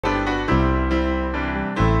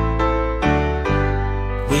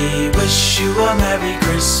wish you a Merry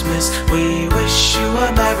Christmas. We wish you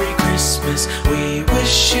a Merry Christmas. We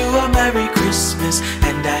wish you a Merry Christmas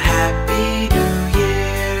and a Happy New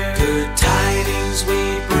Year. Good tidings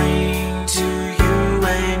we bring to you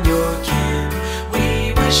and your kin.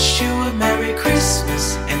 We wish you a Merry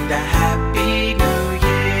Christmas and a Happy New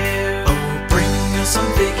Year. Oh, bring us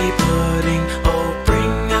some figgy pudding. Oh,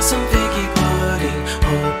 bring us some figgy pudding.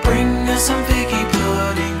 Oh, bring us some figgy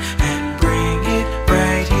pudding and bring it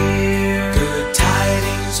right here. Good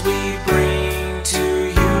tidings we bring to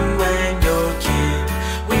you and your kin.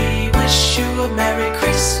 We wish you a Merry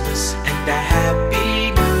Christmas and a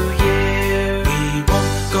Happy New Year. We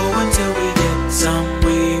won't go until we get some.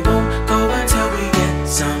 We won't go until we get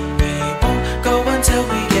some. We won't go until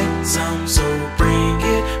we get some. So bring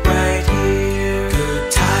it right here.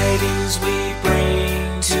 Good tidings we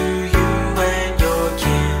bring to you and your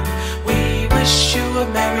kin. We wish you a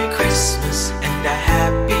Merry Christmas and a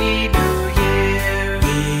Happy New Year.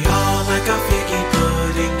 We all like a figgy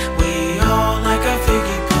pudding. We all like a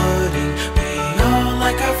figgy pudding. We all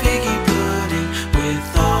like a figgy pudding with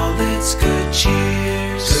all its good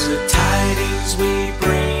cheers. Good tidings we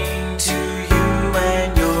bring to you and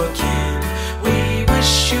your kin. We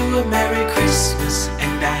wish you a Merry Christmas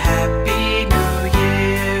and a Happy New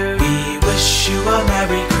Year. We wish you a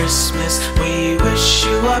Merry Christmas. We wish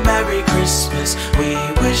you a Merry Christmas. We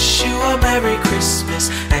wish you a Merry Christmas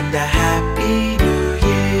and a Happy New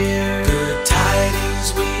Year. Good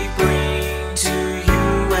tidings we bring to you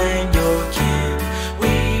and your kin.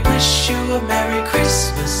 We wish you a Merry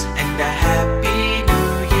Christmas and a Happy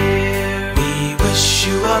New Year. We wish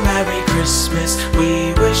you a Merry Christmas.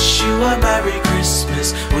 We wish you a Merry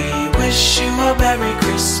Christmas. We wish you a Merry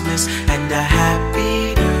Christmas and a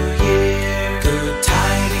Happy